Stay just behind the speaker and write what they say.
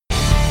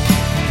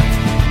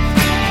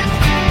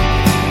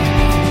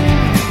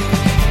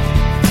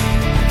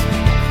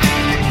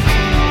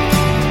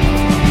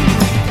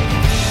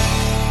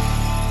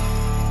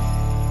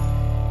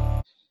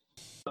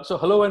So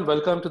hello and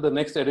welcome to the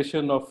next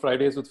edition of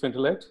Fridays with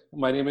Fintellect.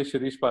 My name is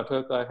Shirish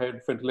Pathak. I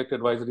head Fintellect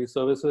Advisory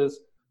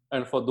Services.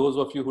 And for those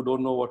of you who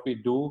don't know what we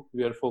do,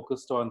 we are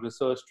focused on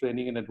research,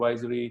 training, and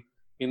advisory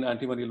in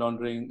anti-money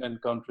laundering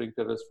and countering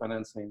terrorist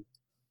financing.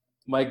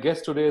 My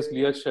guest today is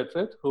Liat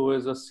Shetrit, who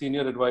is a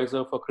senior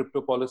advisor for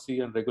crypto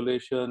policy and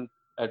regulation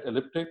at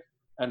Elliptic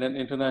and an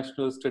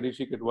international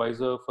strategic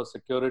advisor for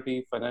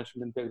security,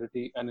 financial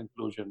integrity, and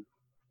inclusion.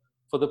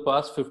 For the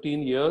past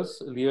 15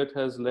 years, Liat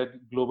has led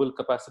global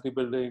capacity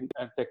building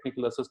and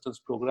technical assistance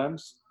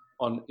programs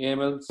on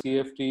AML,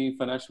 CFT,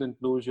 financial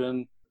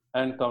inclusion,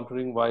 and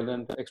countering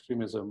violent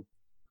extremism.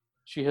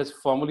 She has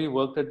formerly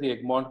worked at the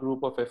Egmont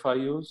Group of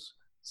FIUs,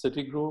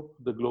 Citigroup,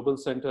 the Global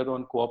Center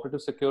on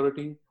Cooperative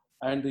Security,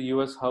 and the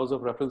US House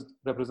of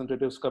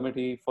Representatives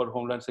Committee for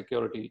Homeland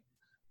Security.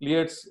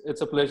 Liat, it's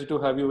a pleasure to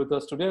have you with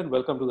us today, and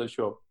welcome to the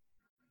show.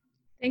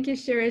 Thank you,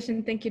 Shirish,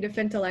 and thank you to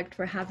Fintellect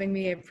for having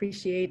me. I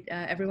appreciate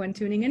everyone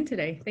tuning in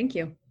today. Thank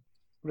you.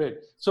 Great.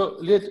 So,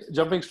 Liat,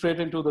 jumping straight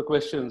into the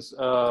questions,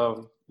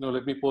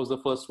 let me pose the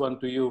first one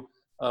to you.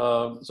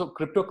 So,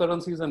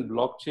 cryptocurrencies and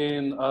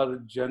blockchain are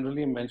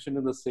generally mentioned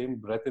in the same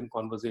breath in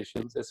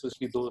conversations,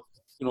 especially though,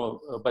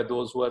 by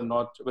those who are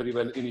not very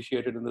well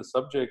initiated in the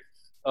subject.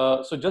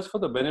 So, just for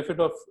the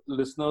benefit of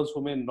listeners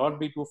who may not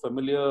be too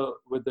familiar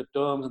with the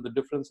terms and the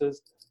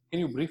differences, can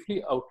you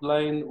briefly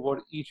outline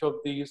what each of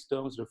these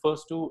terms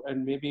refers to,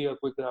 and maybe a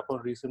quick wrap on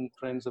recent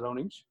trends around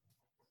each?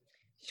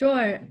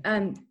 Sure.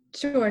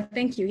 Sure.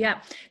 Thank you.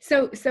 Yeah.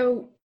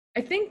 So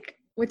I think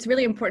what's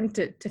really important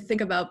to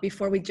think about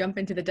before we jump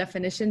into the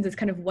definitions is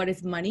kind of what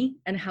is money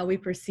and how we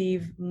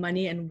perceive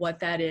money and what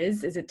that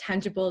is. Is it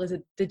tangible? Is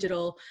it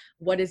digital?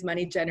 What is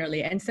money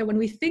generally? And so when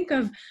we think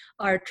of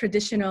our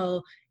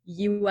traditional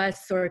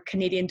US or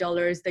Canadian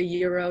dollars, the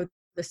euro,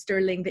 the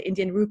sterling, the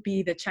Indian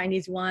rupee, the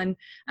Chinese yuan,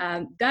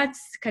 that's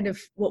kind of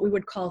what we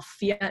would call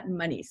fiat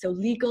money. So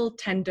legal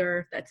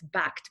tender that's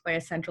backed by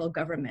a central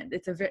government.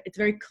 It's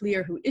very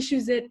clear who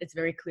issues it. It's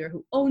very clear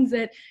who owns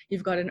it.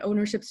 You've got an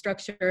ownership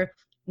structure.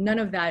 None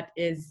of that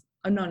is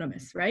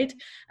anonymous, right?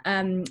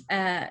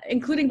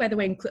 Including, by the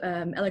way,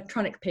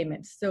 electronic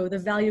payments. So the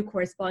value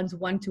corresponds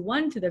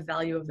one-to-one to the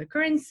value of the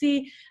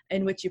currency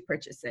in which you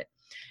purchase it.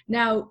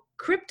 Now,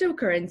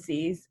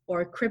 cryptocurrencies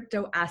or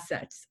crypto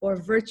assets or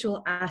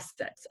virtual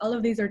assets, all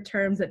of these are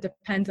terms that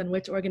depends on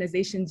which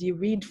organizations you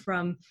read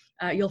from.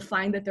 You'll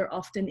find that they're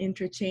often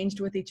interchanged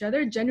with each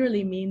other,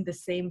 generally mean the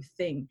same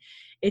thing.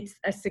 It's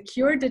a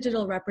secure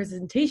digital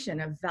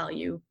representation of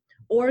value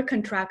or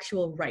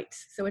contractual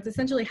rights. So it's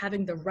essentially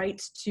having the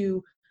right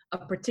to a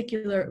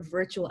particular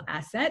virtual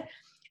asset.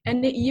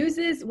 And it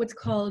uses what's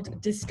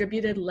called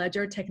distributed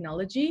ledger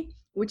technology,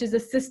 which is a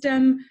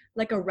system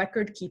like a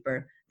record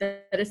keeper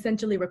that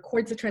essentially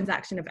records the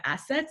transaction of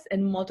assets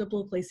in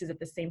multiple places at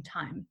the same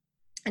time.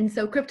 And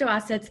so crypto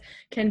assets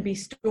can be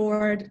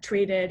stored,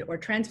 traded, or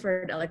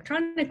transferred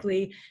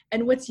electronically.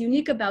 And what's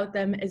unique about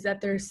them is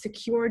that they're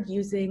secured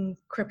using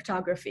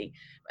cryptography.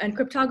 And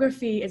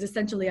cryptography is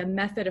essentially a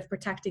method of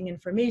protecting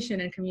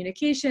information and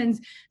communications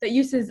that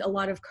uses a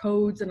lot of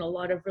codes and a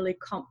lot of really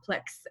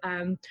complex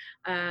kind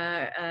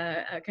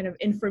of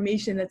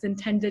information that's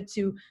intended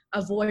to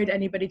avoid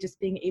anybody just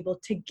being able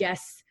to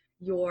guess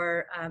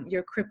your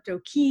crypto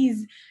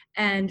keys.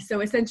 And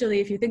so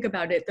essentially, if you think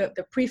about it,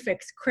 the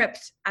prefix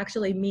crypt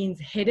actually means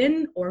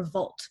hidden or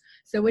vault.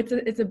 So it's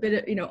a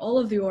bit of, all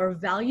of your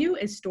value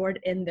is stored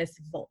in this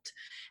vault.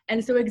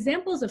 And so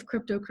examples of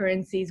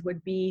cryptocurrencies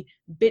would be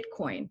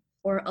Bitcoin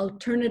or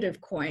alternative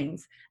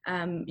coins.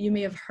 You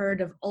may have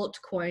heard of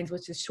altcoins,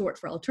 which is short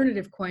for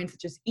alternative coins,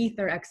 such as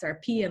Ether,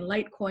 XRP, and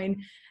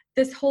Litecoin.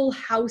 This whole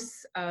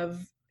house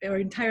of, or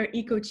entire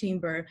echo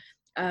chamber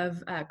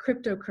of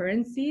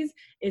cryptocurrencies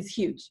is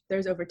huge.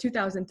 There's over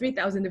 2,000,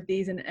 3,000 of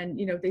these, and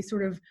they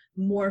sort of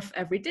morph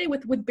every day,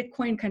 with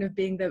Bitcoin kind of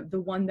being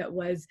the one that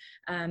was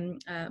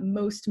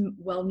most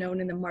well known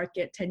in the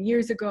market 10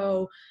 years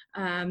ago,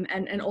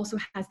 and also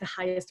has the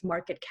highest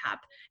market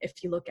cap if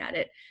you look at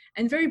it.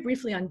 And very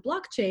briefly on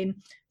blockchain,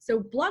 so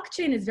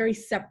blockchain is very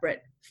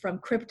separate from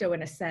crypto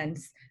in a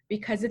sense,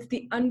 because it's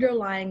the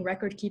underlying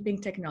record keeping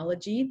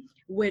technology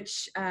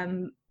which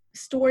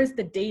stores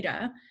the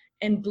data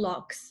in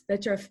blocks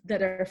that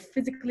are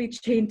physically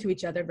chained to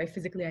each other. By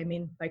physically, I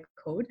mean by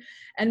code,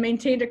 and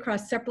maintained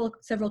across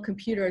several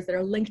computers that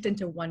are linked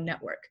into one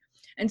network.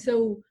 And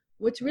so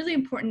what's really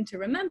important to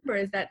remember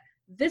is that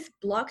this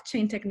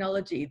blockchain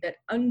technology that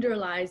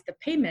underlies the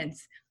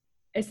payments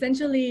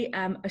essentially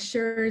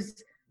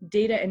assures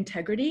data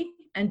integrity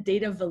and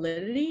data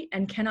validity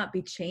and cannot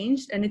be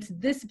changed. And it's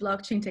this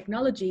blockchain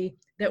technology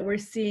that we're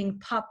seeing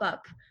pop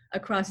up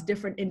across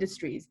different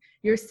industries.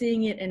 You're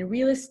seeing it in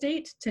real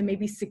estate to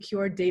maybe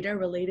secure data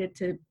related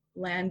to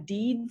land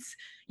deeds.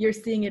 You're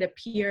seeing it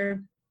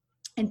appear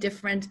in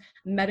different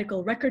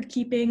medical record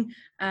keeping.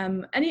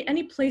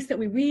 Any place that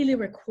we really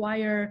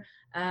require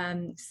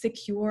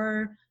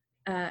secure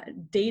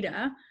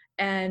data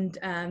and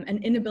an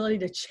inability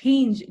to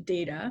change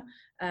data,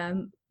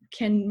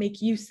 can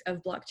make use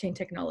of blockchain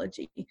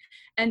technology.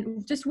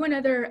 And just one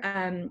other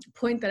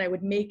point that I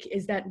would make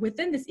is that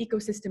within this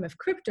ecosystem of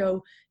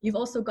crypto, you've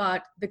also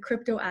got the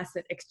crypto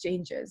asset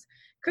exchanges.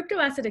 Crypto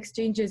asset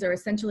exchanges are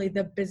essentially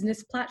the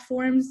business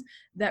platforms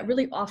that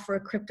really offer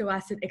crypto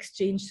asset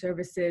exchange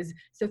services.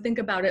 So think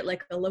about it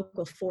like a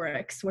local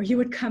Forex, where you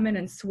would come in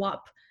and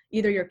swap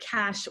either your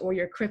cash or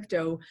your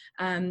crypto.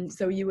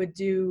 So you would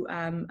do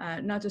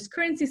not just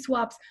currency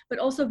swaps, but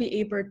also be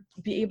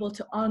able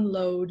to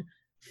unload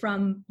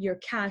from your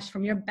cash,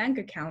 from your bank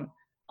account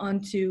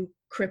onto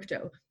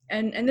crypto.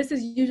 And this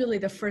is usually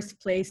the first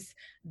place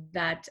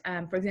that,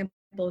 for example,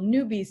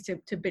 newbies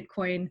to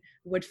Bitcoin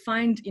would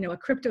find, a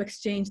crypto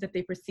exchange that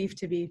they perceive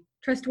to be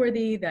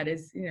trustworthy, that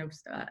is,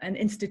 an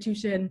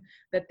institution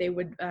that they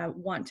would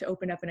want to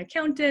open up an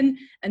account in,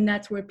 and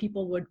that's where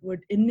people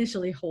would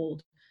initially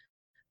hold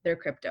their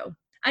crypto.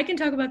 I can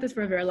talk about this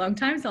for a very long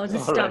time, so I'll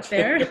just stop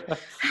there.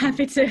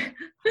 Happy to.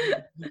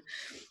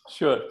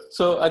 Sure.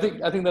 So I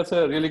think that's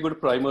a really good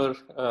primer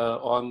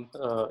on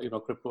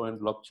crypto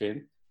and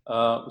blockchain.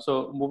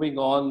 So moving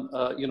on,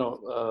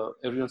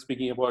 everyone's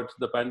speaking about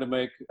the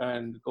pandemic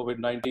and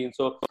COVID-19.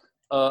 So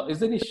is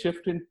there any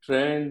shift in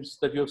trends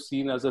that you have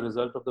seen as a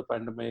result of the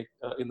pandemic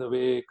in the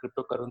way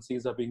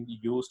cryptocurrencies are being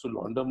used to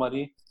launder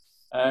money?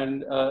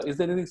 And is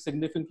there anything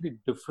significantly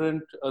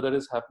different that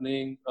is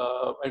happening?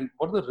 And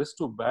what are the risks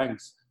to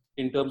banks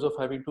in terms of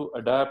having to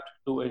adapt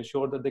to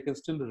ensure that they can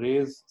still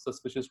raise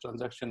suspicious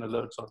transaction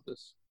alerts on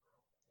this?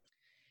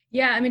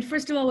 Yeah, I mean,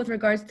 first of all, with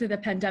regards to the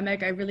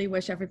pandemic, I really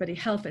wish everybody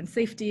health and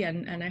safety,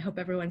 and I hope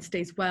everyone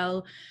stays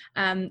well.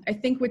 I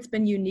think what's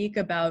been unique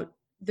about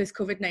this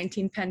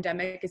COVID-19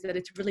 pandemic is that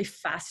it's really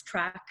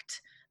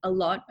fast-tracked a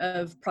lot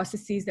of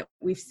processes that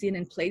we've seen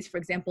in place. For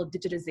example,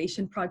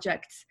 digitization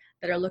projects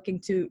that are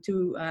looking to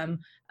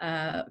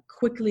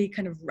quickly,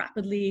 kind of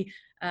rapidly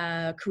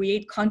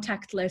create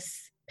contactless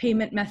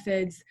payment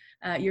methods.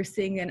 You're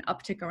seeing an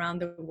uptick around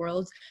the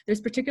world. There's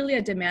particularly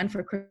a demand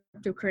for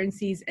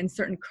cryptocurrencies in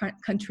certain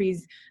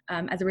countries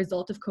as a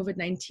result of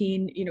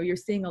COVID-19. You're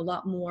seeing a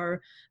lot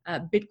more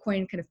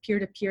Bitcoin kind of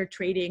peer-to-peer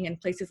trading in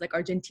places like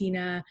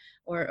Argentina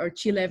or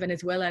Chile,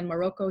 Venezuela, and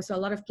Morocco. So a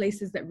lot of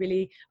places that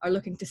really are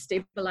looking to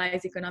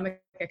stabilize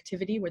economic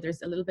activity where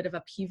there's a little bit of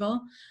upheaval.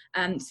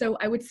 So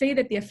I would say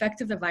that the effects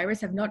of the virus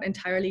have not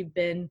entirely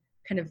been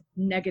kind of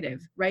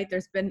negative, right?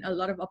 There's been a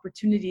lot of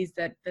opportunities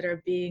that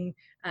are being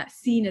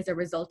seen as a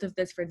result of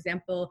this. For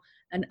example,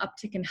 an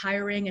uptick in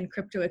hiring and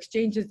crypto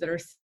exchanges that are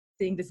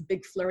seeing this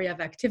big flurry of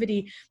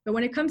activity. But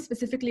when it comes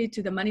specifically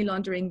to the money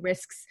laundering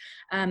risks,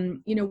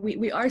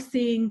 we are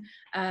seeing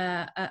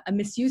a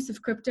misuse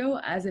of crypto,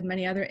 as in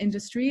many other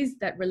industries,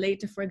 that relate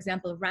to, for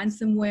example,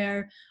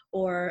 ransomware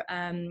or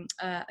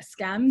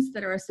scams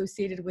that are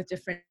associated with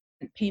different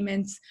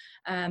payments.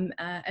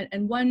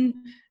 And one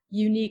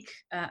unique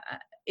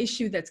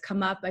issue that's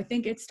come up, I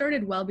think it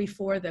started well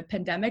before the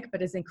pandemic, but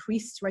has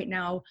increased right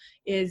now,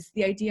 is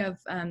the idea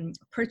of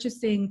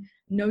purchasing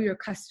Know Your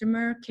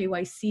Customer,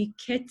 KYC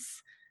kits,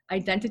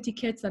 identity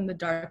kits on the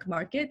dark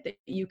market that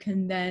you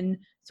can then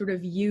sort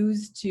of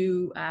use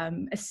to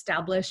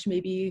establish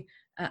maybe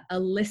a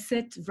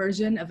illicit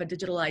version of a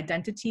digital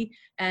identity.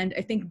 And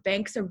I think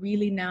banks are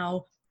really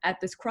now at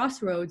this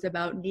crossroads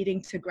about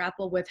needing to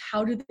grapple with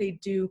how do they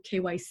do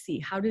KYC?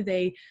 How do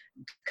they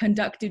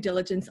conduct due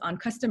diligence on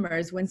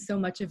customers when so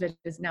much of it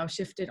is now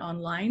shifted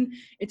online?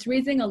 It's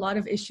raising a lot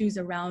of issues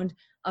around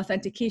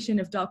authentication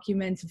of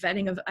documents,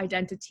 vetting of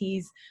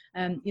identities.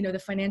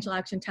 The Financial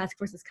Action Task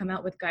Force has come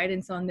out with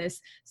guidance on this.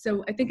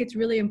 So I think it's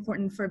really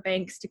important for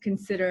banks to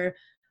consider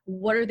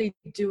what are they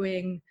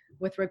doing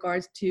with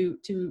regards to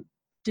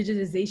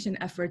digitization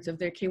efforts of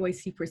their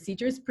KYC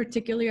procedures,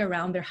 particularly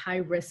around their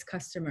high-risk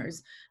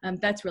customers.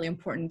 That's really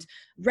important.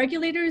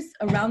 Regulators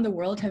around the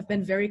world have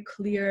been very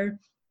clear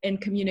in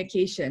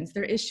communications.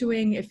 They're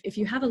issuing, if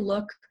you have a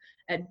look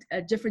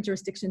at different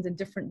jurisdictions in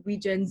different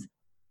regions,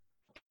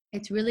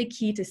 it's really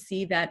key to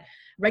see that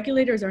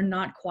regulators are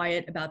not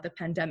quiet about the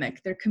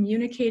pandemic. They're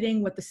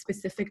communicating what the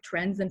specific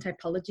trends and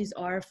typologies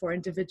are for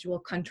individual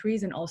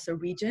countries and also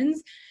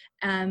regions.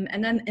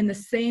 And then in the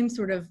same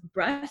sort of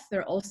breath,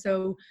 they're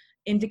also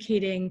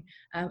indicating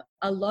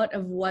a lot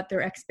of what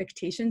their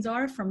expectations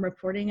are from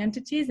reporting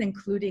entities,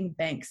 including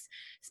banks.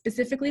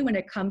 Specifically, when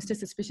it comes to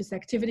suspicious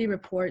activity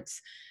reports,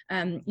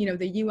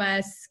 the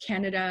US,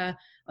 Canada,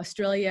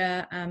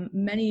 Australia,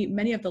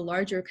 many of the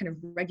larger kind of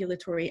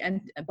regulatory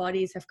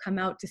bodies have come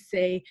out to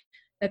say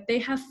that they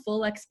have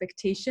full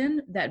expectation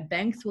that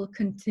banks will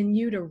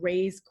continue to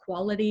raise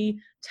quality,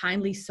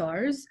 timely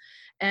SARs.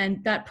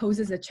 And that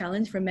poses a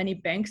challenge for many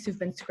banks who've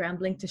been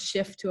scrambling to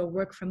shift to a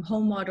work from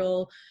home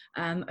model,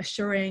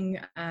 assuring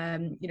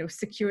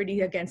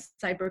security against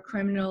cyber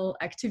criminal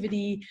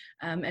activity,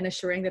 and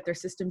assuring that their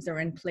systems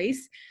are in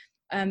place.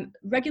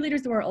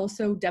 Regulators are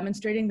also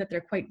demonstrating that they're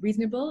quite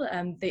reasonable.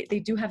 They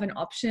do have an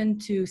option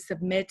to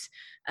submit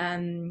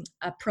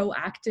a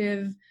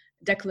proactive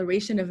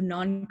declaration of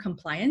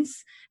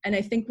non-compliance. And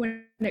I think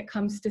when it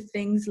comes to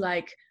things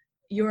like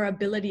your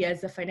ability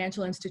as a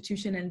financial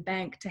institution and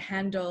bank to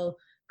handle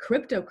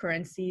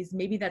cryptocurrencies,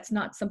 maybe that's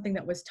not something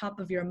that was top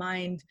of your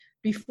mind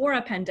before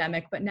a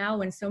pandemic, but now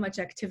when so much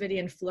activity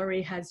and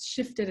flurry has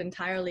shifted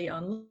entirely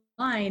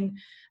online,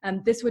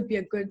 this would be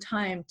a good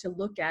time to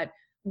look at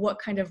what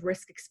kind of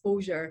risk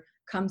exposure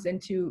comes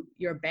into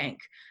your bank.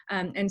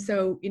 And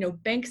so,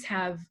 banks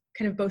have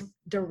kind of both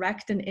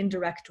direct and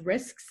indirect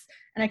risks.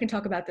 And I can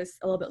talk about this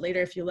a little bit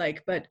later if you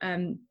like, but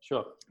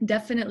sure.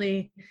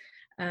 Definitely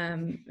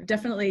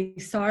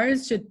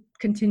SARs should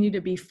continue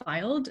to be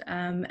filed.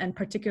 And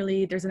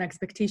particularly there's an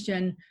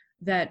expectation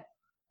that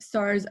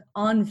SARs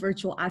on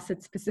virtual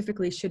assets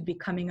specifically should be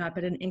coming up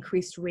at an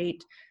increased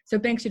rate. So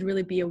banks should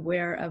really be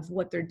aware of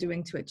what they're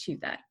doing to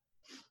achieve that.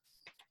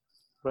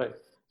 Right.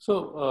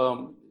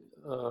 So,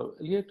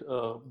 Elliot,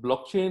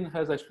 blockchain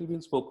has actually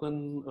been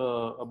spoken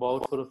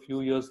about for a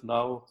few years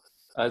now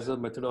as a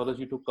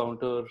methodology to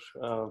counter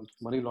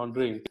money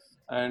laundering.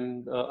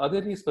 And are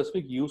there any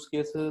specific use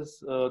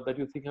cases that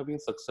you think have been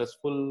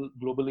successful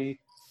globally?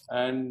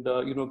 And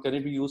can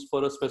it be used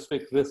for a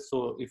specific risk?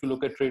 So if you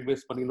look at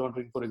trade-based money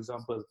laundering, for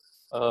example,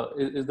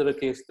 is there a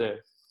case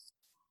there?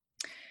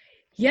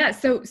 Yeah,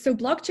 so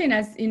blockchain,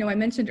 as I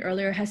mentioned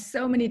earlier, has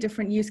so many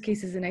different use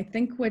cases, and I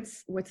think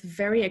what's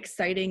very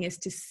exciting is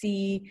to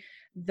see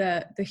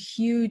the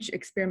huge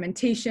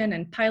experimentation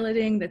and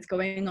piloting that's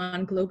going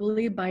on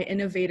globally by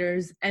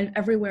innovators and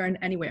everywhere and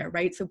anywhere,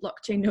 right? So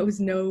blockchain knows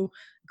no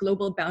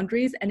global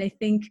boundaries, and I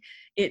think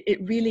it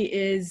really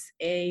is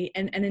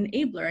an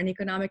enabler, an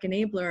economic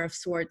enabler of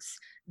sorts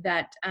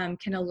that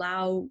can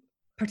allow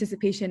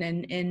participation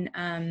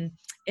in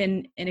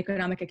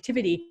economic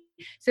activity.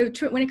 So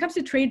when it comes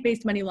to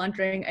trade-based money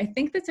laundering, I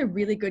think that's a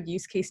really good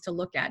use case to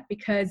look at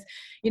because,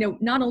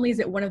 not only is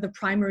it one of the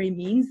primary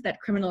means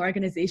that criminal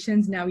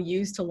organizations now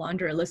use to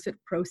launder illicit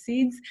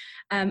proceeds,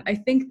 I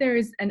think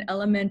there's an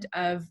element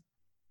of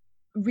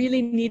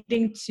really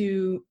needing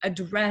to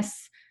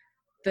address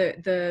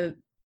the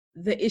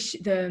issue,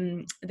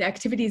 the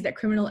activities that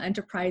criminal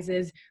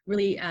enterprises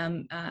really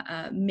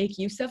make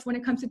use of when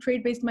it comes to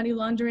trade-based money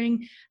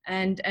laundering,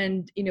 and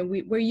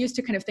we're used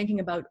to kind of thinking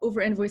about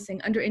over-invoicing,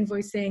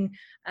 under-invoicing,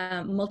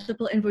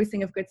 multiple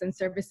invoicing of goods and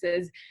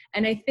services,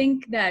 and I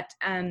think that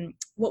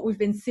what we've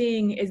been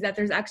seeing is that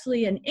there's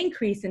actually an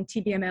increase in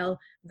TBML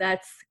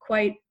that's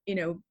quite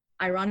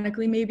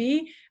ironically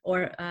maybe,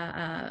 or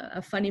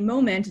a funny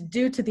moment,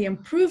 due to the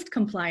improved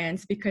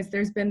compliance, because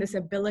there's been this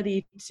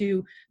ability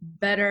to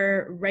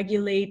better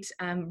regulate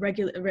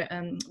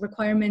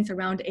requirements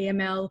around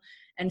AML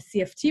and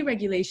CFT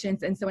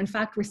regulations. And so in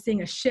fact, we're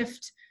seeing a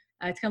shift.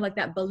 It's kind of like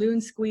that balloon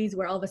squeeze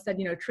where all of a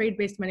sudden,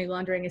 trade-based money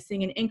laundering is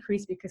seeing an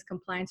increase because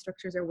compliance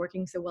structures are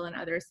working so well on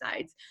other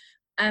sides.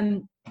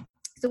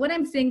 So what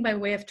I'm seeing by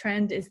way of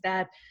trend is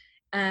that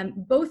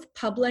both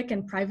public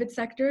and private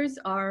sectors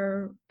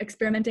are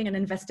experimenting and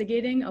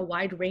investigating a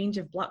wide range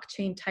of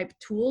blockchain type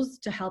tools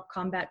to help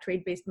combat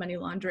trade-based money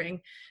laundering.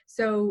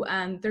 So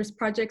there's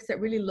projects that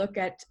really look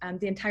at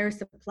the entire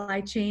supply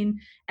chain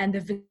and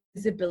the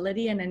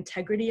visibility and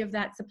integrity of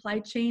that supply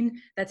chain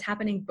that's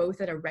happening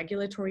both at a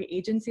regulatory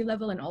agency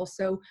level and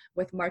also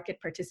with market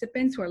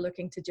participants who are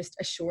looking to just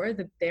assure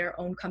that their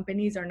own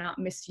companies are not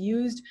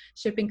misused,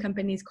 shipping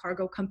companies,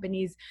 cargo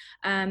companies.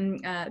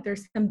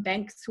 There's some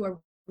banks who are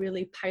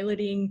really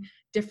piloting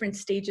different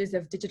stages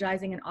of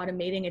digitizing and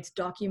automating its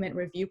document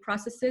review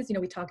processes.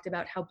 We talked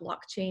about how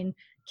blockchain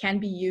can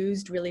be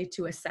used really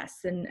to assess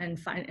and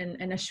find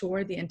and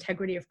assure the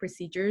integrity of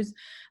procedures,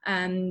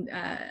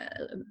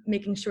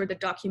 making sure that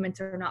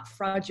documents are not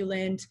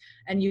fraudulent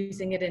and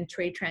using it in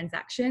trade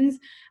transactions.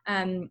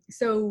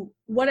 So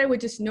what I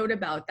would just note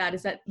about that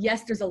is that,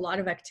 yes, there's a lot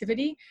of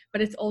activity,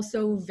 but it's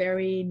also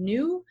very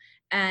new.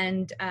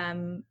 And,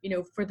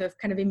 for the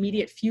kind of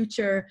immediate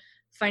future,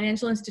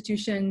 financial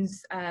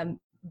institutions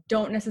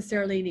aren't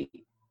necessarily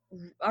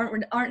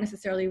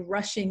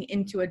rushing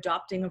into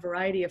adopting a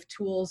variety of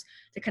tools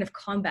to kind of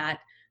combat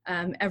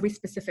every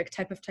specific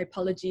type of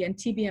typology. And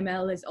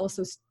TBML is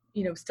also,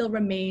 still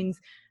remains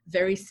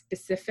very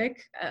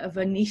specific of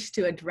a niche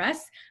to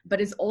address, but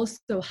is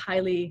also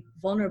highly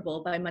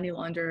vulnerable by money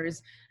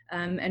launderers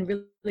and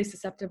really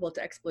susceptible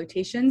to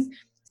exploitations.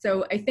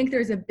 So I think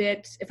there's a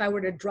bit, if I were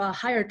to draw a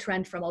higher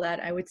trend from all that,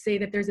 I would say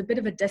that there's a bit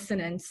of a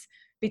dissonance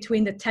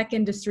between the tech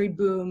industry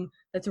boom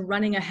that's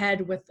running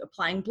ahead with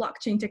applying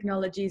blockchain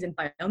technologies and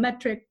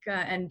biometric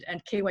and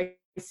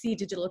KYC,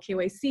 digital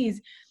KYCs,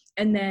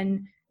 and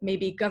then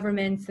maybe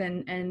governments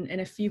and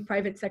a few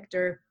private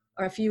sector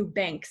or a few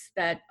banks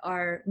that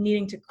are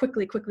needing to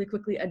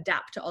quickly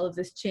adapt to all of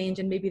this change,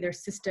 and maybe their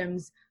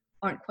systems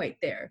aren't quite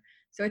there.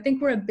 So I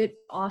think we're a bit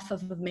off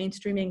of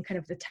mainstreaming kind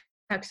of the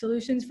tech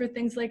solutions for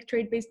things like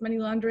trade-based money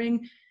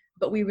laundering,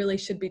 but we really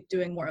should be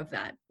doing more of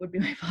that, would be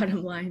my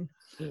bottom line.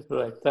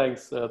 Right.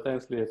 Thanks,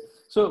 Liat.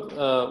 So,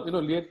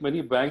 Liat,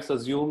 many banks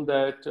assume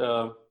that,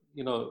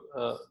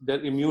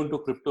 they're immune to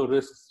crypto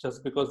risks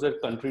just because their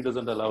country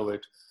doesn't allow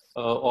it,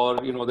 or,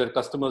 their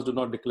customers do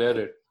not declare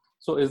it.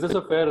 So is this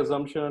a fair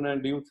assumption?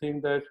 And do you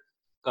think that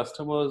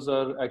customers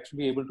are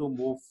actually able to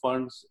move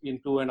funds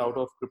into and out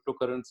of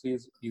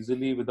cryptocurrencies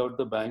easily without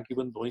the bank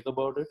even knowing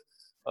about it.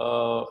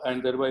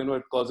 And thereby,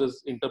 it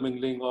causes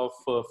intermingling of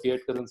fiat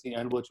currency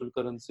and virtual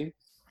currency.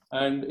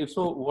 And if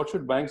so, what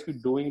should banks be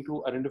doing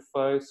to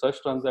identify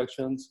such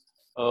transactions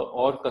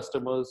or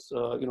customers,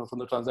 from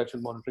the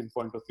transaction monitoring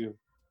point of view?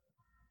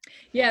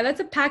 Yeah,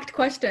 that's a packed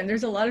question.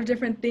 There's a lot of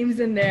different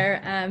themes in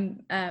there.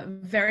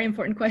 Very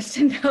important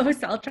question, though,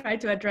 so I'll try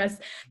to address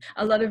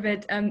a lot of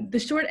it. The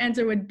short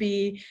answer would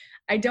be,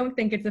 I don't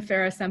think it's a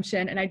fair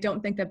assumption, and I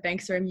don't think that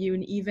banks are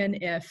immune,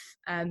 even if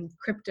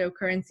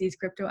cryptocurrencies,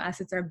 crypto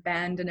assets are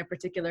banned in a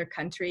particular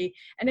country.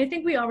 And I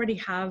think we already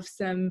have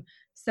some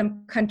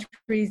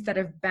countries that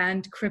have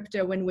banned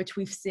crypto in which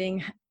we've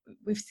seen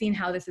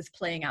how this is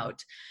playing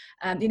out.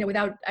 I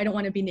don't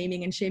want to be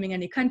naming and shaming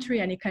any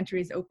country. Any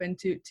country is open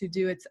to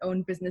do its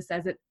own business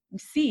as it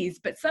sees.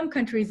 But some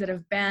countries that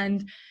have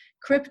banned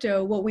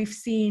crypto, what we've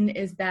seen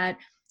is that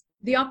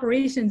the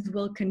operations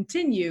will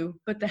continue,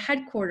 but the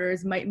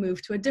headquarters might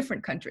move to a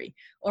different country.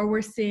 Or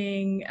we're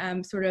seeing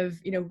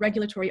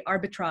regulatory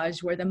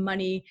arbitrage where the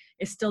money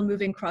is still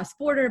moving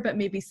cross-border, but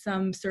maybe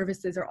some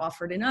services are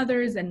offered in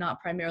others and not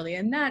primarily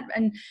in that,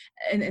 and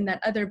in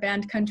that other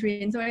banned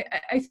country. And so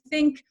I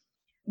think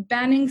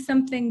banning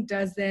something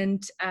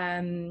doesn't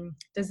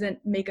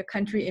make a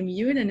country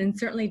immune, and it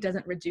certainly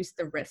doesn't reduce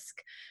the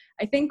risk.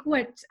 I think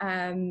what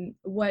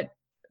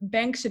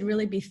banks should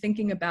really be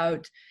thinking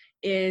about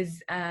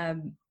is,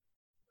 am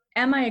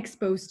I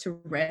exposed to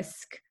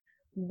risk?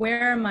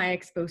 Where am I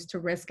exposed to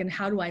risk, and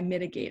how do I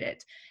mitigate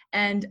it?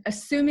 And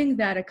assuming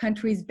that a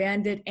country's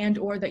banned it and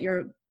or that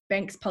your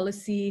bank's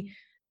policy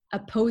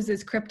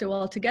opposes crypto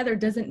altogether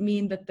doesn't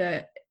mean that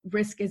the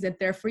risk isn't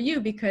there for you,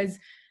 because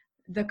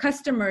the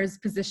customer's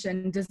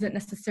position doesn't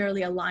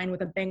necessarily align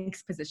with a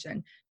bank's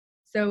position.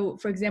 So,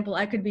 for example,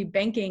 I could be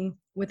banking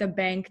with a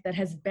bank that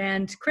has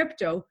banned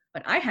crypto,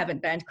 but I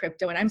haven't banned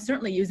crypto, and I'm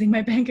certainly using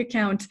my bank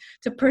account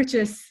to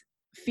purchase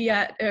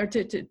fiat, or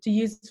to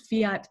use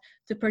fiat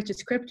to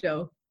purchase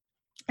crypto,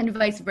 and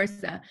vice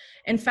versa.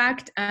 In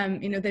fact,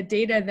 the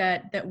data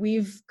that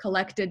we've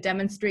collected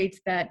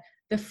demonstrates that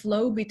the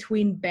flow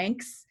between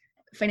banks,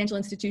 financial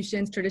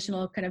institutions,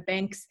 traditional kind of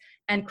banks,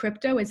 and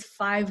crypto is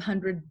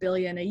 $500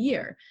 billion a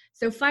year.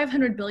 So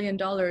 $500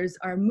 billion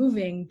are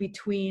moving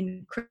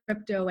between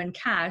crypto and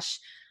cash.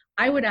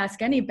 I would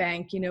ask any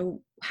bank,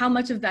 how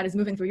much of that is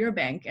moving through your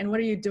bank, and what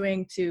are you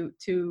doing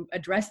to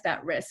address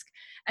that risk?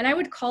 And I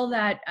would call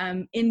that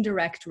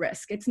indirect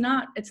risk. It's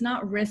not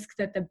risk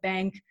that the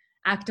bank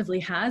actively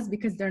has,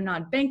 because they're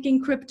not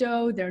banking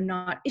crypto, they're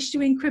not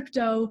issuing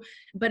crypto,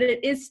 but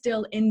it is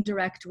still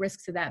indirect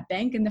risk to that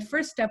bank. And the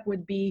first step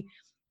would be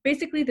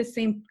basically the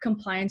same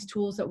compliance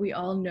tools that we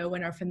all know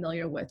and are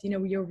familiar with.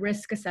 Your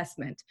risk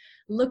assessment.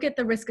 Look at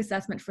the risk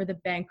assessment for the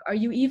bank. Are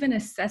you even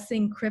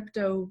assessing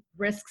crypto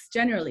risks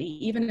generally,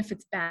 even if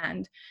it's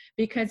banned?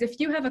 Because if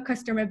you have a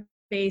customer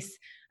base,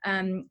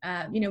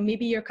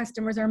 maybe your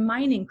customers are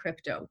mining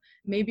crypto.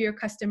 Maybe your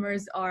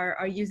customers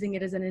are using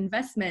it as an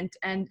investment,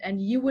 and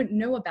you wouldn't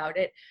know about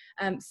it.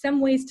 Some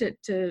ways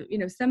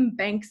some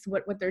banks,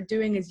 what they're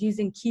doing is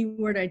using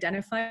keyword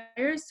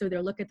identifiers. So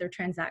they'll look at their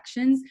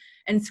transactions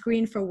and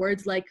screen for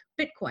words like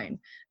Bitcoin.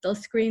 They'll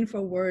screen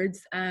for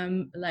words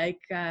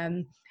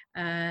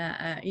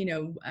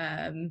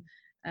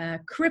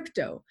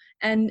crypto.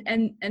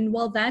 And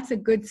while that's a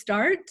good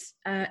start,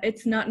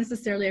 it's not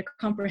necessarily a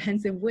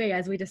comprehensive way.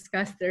 As we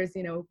discussed, there's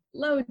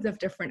loads of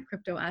different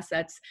crypto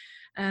assets.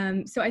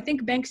 So I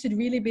think banks should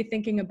really be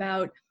thinking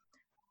about,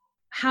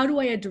 how do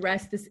I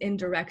address this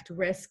indirect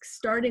risk,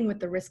 starting with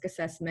the risk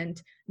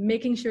assessment,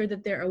 making sure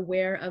that they're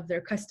aware of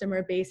their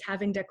customer base,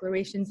 having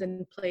declarations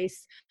in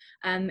place,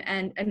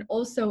 and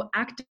also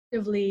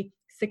actively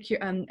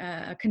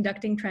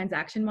conducting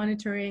transaction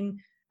monitoring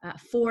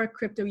for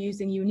crypto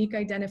using unique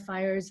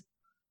identifiers.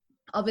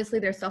 Obviously,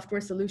 there are software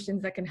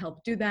solutions that can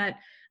help do that.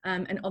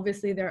 And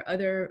obviously, there are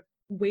other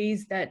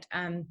ways that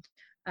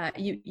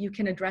you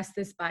can address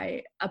this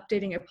by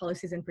updating your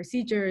policies and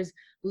procedures,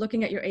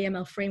 looking at your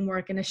AML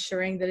framework and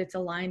assuring that it's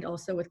aligned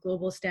also with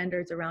global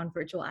standards around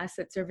virtual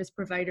asset service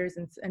providers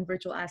and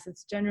virtual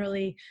assets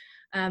generally.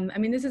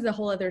 This is a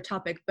whole other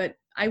topic, but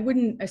I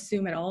wouldn't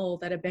assume at all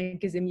that a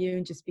bank is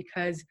immune just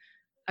because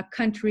a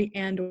country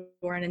and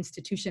or an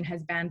institution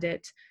has banned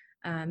it.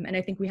 And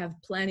I think we have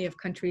plenty of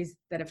countries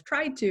that have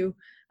tried to,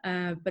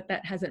 but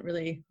that hasn't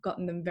really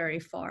gotten them very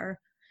far.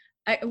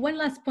 One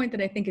last point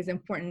that I think is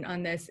important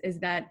on this is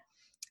that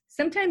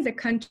sometimes a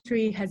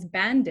country has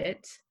banned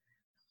it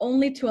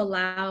only to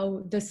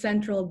allow the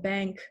central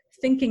bank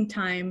thinking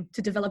time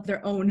to develop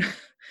their own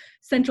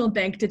central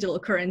bank digital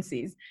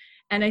currencies.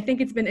 And I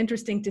think it's been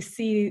interesting to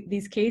see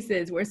these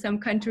cases where some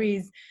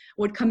countries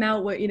would come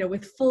out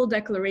with full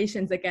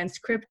declarations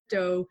against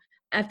crypto.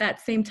 At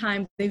that same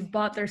time, they've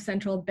bought their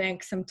central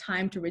bank some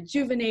time to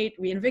rejuvenate,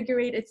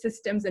 reinvigorate its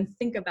systems, and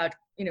think about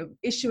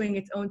issuing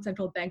its own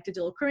central bank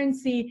digital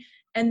currency.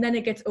 And then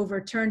it gets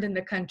overturned in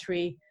the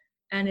country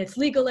and it's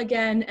legal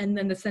again. And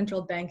then the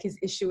central bank is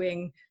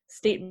issuing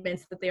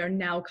statements that they are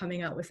now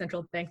coming out with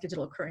central bank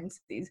digital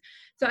currencies.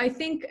 So I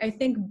think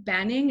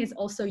banning is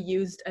also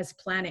used as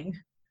planning,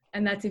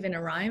 and that's even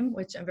a rhyme,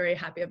 which I'm very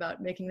happy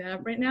about making that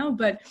up right now.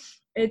 But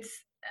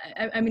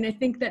I mean, I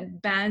think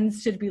that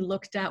bans should be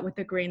looked at with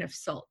a grain of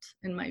salt,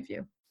 in my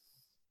view.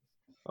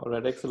 All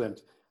right,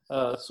 excellent.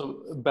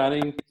 So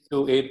banning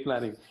to aid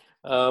planning.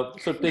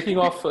 So taking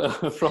off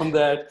from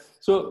that,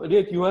 so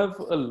Riek, you have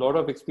a lot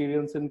of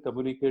experience in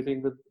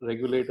communicating with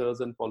regulators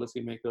and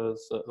policymakers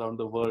around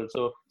the world.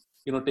 So,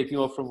 taking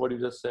off from what you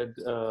just said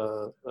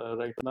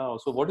right now.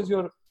 So what is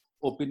your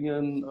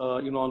opinion,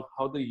 on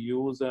how the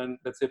use and,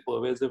 let's say,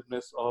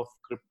 pervasiveness of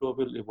crypto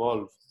will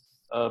evolve,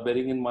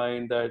 bearing in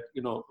mind that,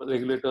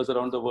 regulators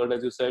around the world,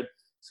 as you said,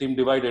 seem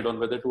divided on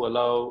whether to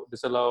allow,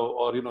 disallow,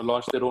 or,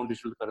 launch their own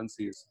digital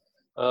currencies.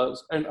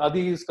 And are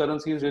these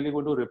currencies really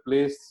going to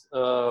replace,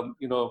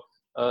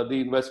 the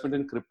investment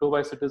in crypto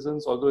by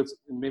citizens, although it's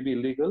maybe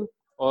illegal?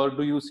 Or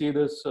do you see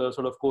this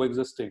sort of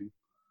coexisting?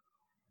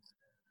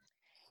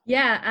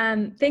 Yeah,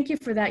 thank you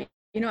for that.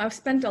 I've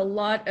spent a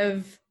lot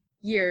of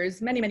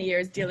years, many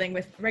years, dealing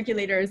with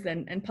regulators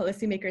and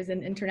policymakers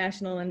in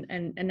international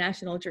and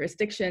national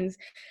jurisdictions.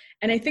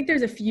 And I think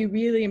there's a few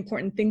really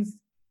important things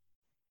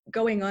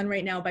going on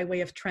right now by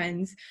way of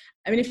trends.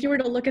 I mean, if you were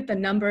to look at the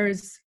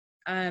numbers,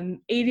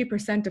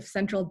 80% of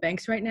central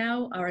banks right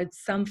now are at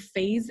some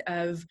phase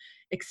of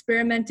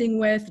experimenting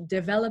with,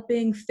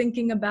 developing,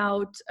 thinking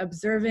about,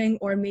 observing,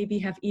 or maybe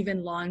have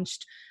even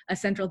launched a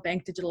central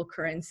bank digital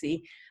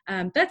currency.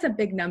 That's a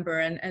big number,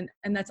 and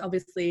that's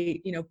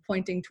obviously,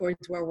 pointing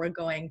towards where we're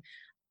going.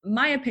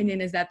 My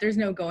opinion is that there's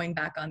no going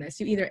back on this.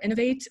 You either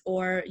innovate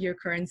or your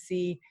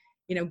currency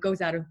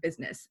goes out of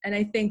business. And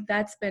I think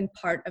that's been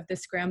part of the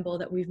scramble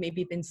that we've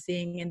maybe been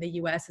seeing in the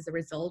US as a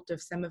result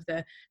of some of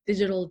the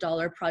digital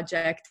dollar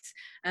projects.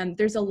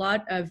 There's a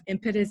lot of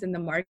impetus in the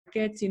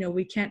markets.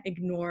 We can't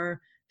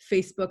ignore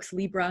Facebook's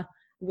Libra,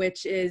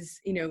 which is,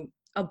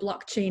 a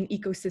blockchain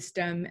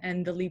ecosystem,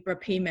 and the Libra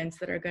payments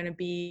that are going to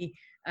be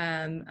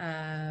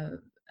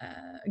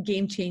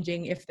game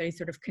changing if they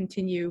sort of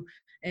continue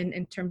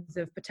in terms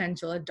of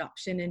potential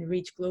adoption and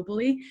reach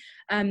globally.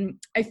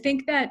 I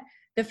think that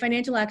the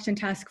Financial Action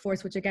Task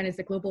Force, which again is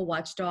the global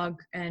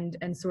watchdog and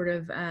sort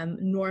of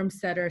norm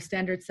setter,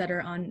 standard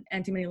setter on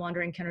anti-money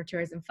laundering,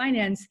 counterterrorism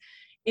finance,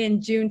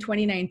 in June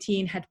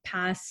 2019 had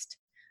passed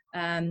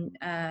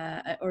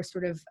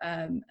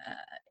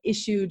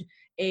issued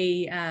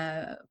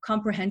a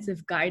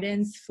comprehensive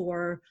guidance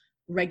for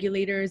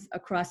regulators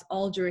across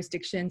all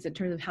jurisdictions in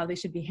terms of how they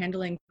should be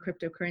handling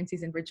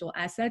cryptocurrencies and virtual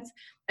assets.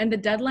 And the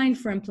deadline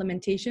for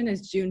implementation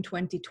is June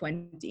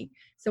 2020.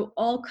 So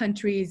all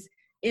countries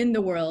in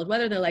the world,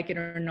 whether they like it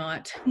or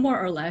not, more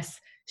or less,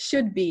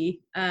 should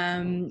be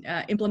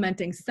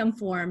implementing some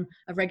form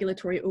of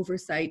regulatory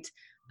oversight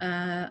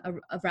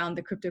around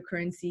the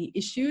cryptocurrency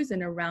issues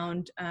and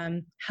around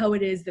how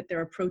it is that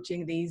they're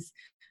approaching these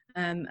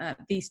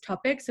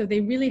topics. So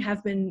they really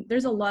have been,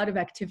 there's a lot of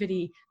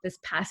activity this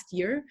past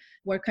year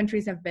where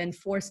countries have been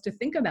forced to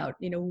think about,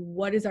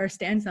 what is our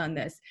stance on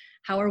this?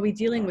 How are we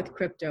dealing with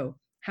crypto?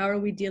 How are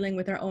we dealing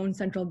with our own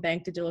central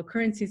bank digital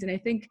currencies? And I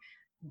think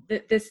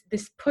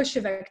this push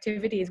of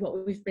activity is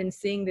what we've been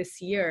seeing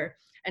this year.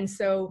 And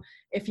so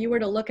if you were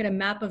to look at a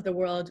map of the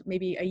world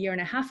maybe a year and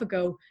a half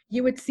ago,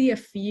 you would see a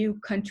few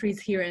countries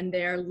here and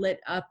there lit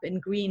up in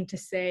green to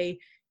say,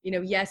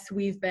 yes,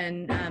 we've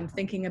been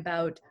thinking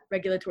about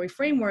regulatory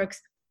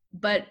frameworks,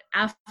 but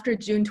after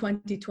June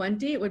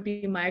 2020, it would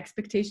be my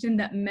expectation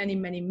that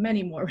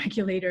many more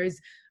regulators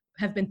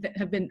have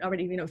been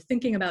already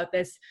thinking about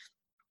this.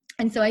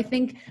 And so I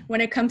think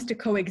when it comes to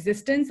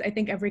coexistence, I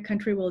think every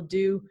country will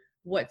do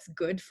what's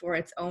good for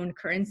its own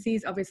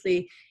currencies.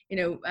 Obviously,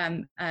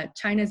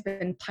 China's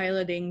been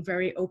piloting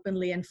very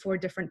openly in 4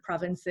 different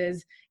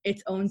provinces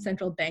its own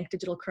central bank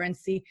digital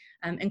currency,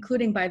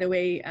 including, by the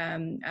way,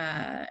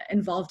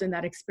 involved in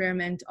that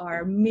experiment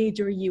are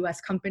major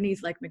US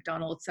companies like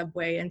McDonald's,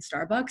 Subway, and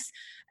Starbucks.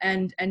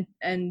 And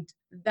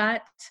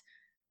that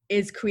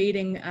is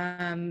creating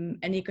an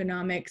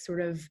economic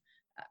sort of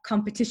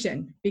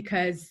competition,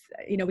 because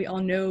we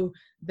all know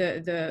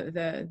the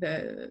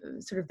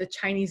sort of the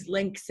Chinese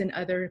links in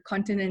other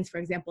continents, for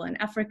example in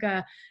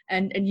Africa,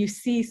 and you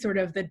see sort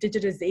of the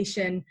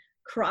digitization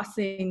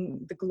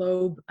crossing the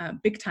globe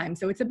big time.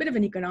 So it's a bit of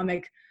an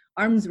economic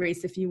arms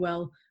race, if you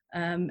will,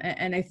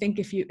 and I think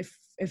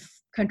if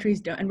countries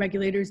don't, and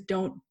regulators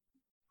don't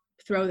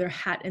throw their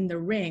hat in the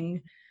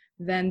ring,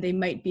 then they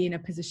might be in a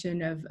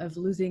position of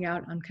losing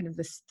out on kind of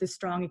the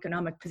strong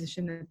economic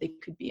position that they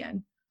could be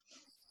in.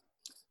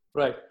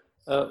 Right.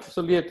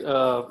 So Liet,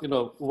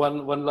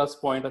 one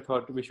last point I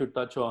thought we should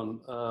touch on,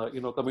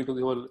 coming to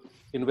the whole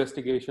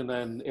investigation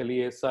and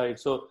LEA side.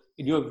 So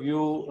in your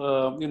view,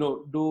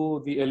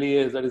 do the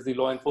LEAs, that is the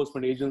law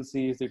enforcement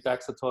agencies, the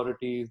tax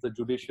authorities, the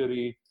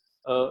judiciary,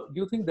 do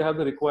you think they have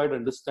the required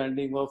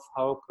understanding of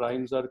how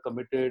crimes are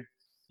committed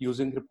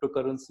using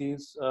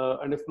cryptocurrencies?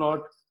 And if not,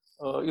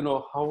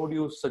 how would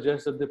you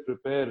suggest that they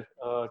prepare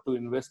to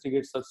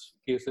investigate such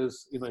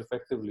cases,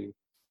 effectively?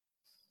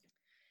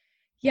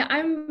 Yeah,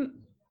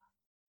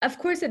 Of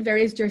course, it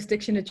varies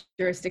jurisdiction to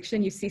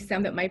jurisdiction. You see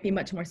some that might be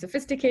much more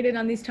sophisticated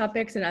on these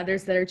topics, and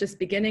others that are just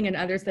beginning, and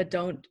others that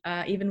don't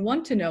even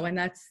want to know. And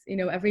that's,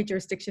 every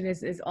jurisdiction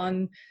is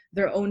on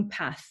their own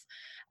path.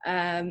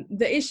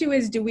 The issue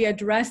is, do we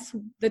address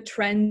the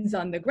trends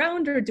on the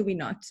ground or do we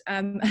not?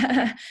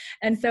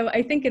 And so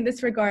I think in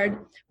this regard,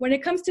 when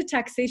it comes to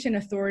taxation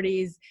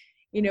authorities,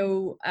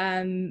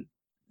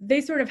 they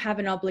sort of have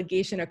an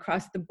obligation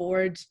across the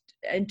board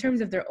in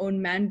terms of their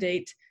own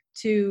mandate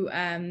to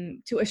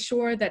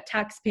assure that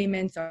tax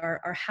payments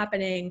are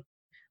happening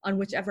on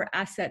whichever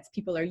assets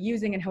people are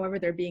using and however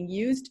they're being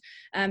used.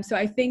 So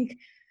I think,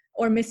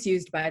 or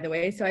misused, by the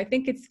way. So I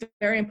think it's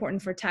very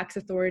important for tax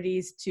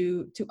authorities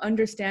to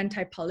understand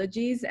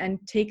typologies and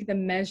take the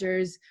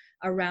measures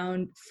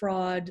around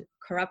fraud,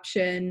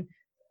 corruption,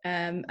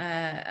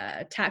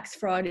 tax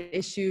fraud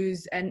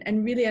issues,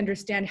 and really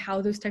understand how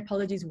those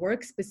typologies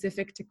work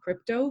specific to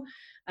crypto.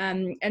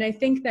 And I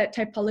think that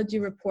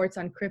typology reports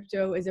on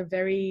crypto is a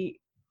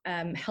very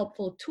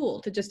helpful tool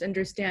to just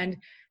understand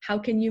how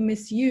can you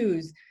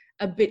misuse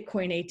a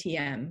Bitcoin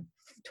ATM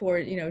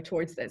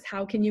towards this?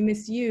 How can you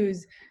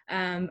misuse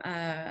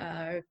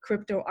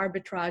crypto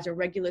arbitrage or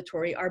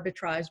regulatory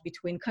arbitrage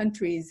between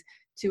countries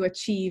to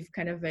achieve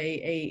kind of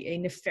a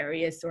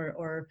nefarious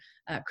or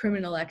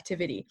criminal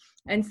activity?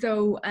 And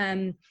so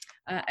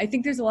I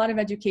think there's a lot of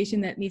education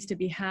that needs to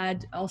be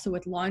had also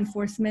with law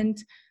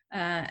enforcement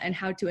and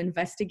how to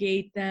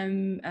investigate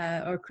them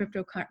or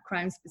crypto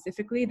crimes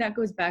specifically. That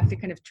goes back to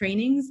kind of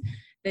trainings,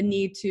 the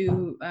need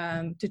to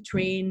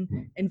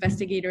train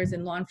investigators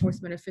and law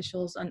enforcement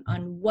officials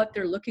on what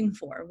they're looking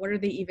for. What are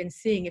they even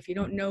seeing? If you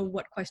don't know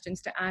what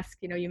questions to ask,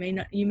 you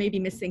may be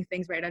missing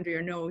things right under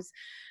your nose.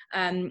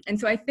 And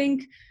so I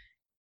think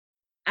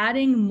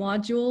adding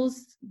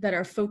modules that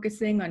are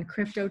focusing on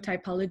crypto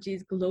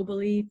typologies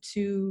globally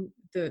to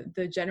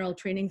the general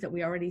trainings that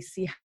we already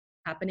see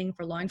happening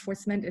for law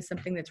enforcement is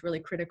something that's really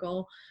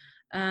critical.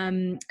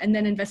 And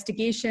then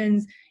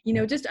investigations,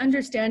 just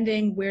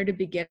understanding where to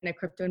begin a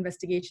crypto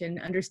investigation,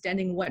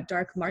 understanding what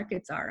dark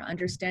markets are,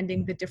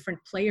 understanding the different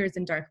players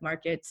in dark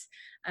markets,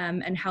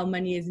 and how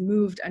money is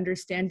moved,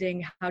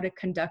 understanding how to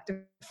conduct a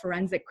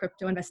forensic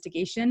crypto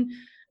investigation,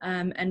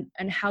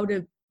 and how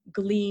to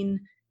glean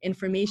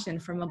information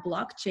from a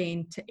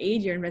blockchain to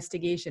aid your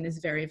investigation is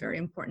very, very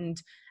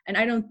important. And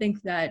I don't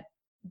think that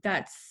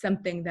that's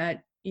something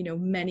that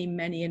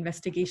many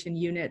investigation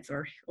units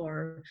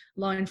or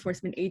law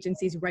enforcement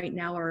agencies right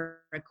now are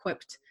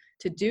equipped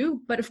to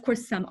do, but of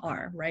course some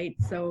are, right?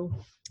 So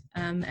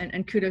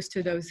and kudos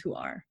to those who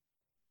are.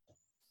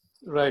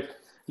 Right.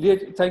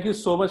 Leah, thank you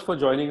so much for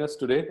joining us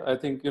today. I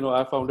think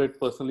I found it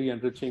personally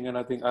enriching, and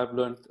I think I've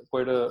learned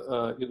quite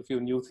a few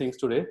new things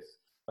today.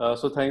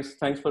 So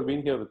thanks for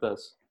being here with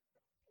us.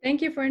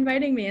 Thank you for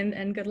inviting me,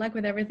 and good luck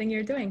with everything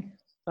you're doing.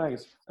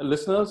 Thanks.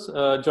 Listeners,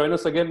 join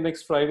us again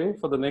next Friday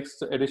for the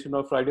next edition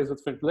of Fridays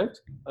with Fintellect.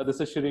 This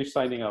is Shirish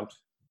signing out.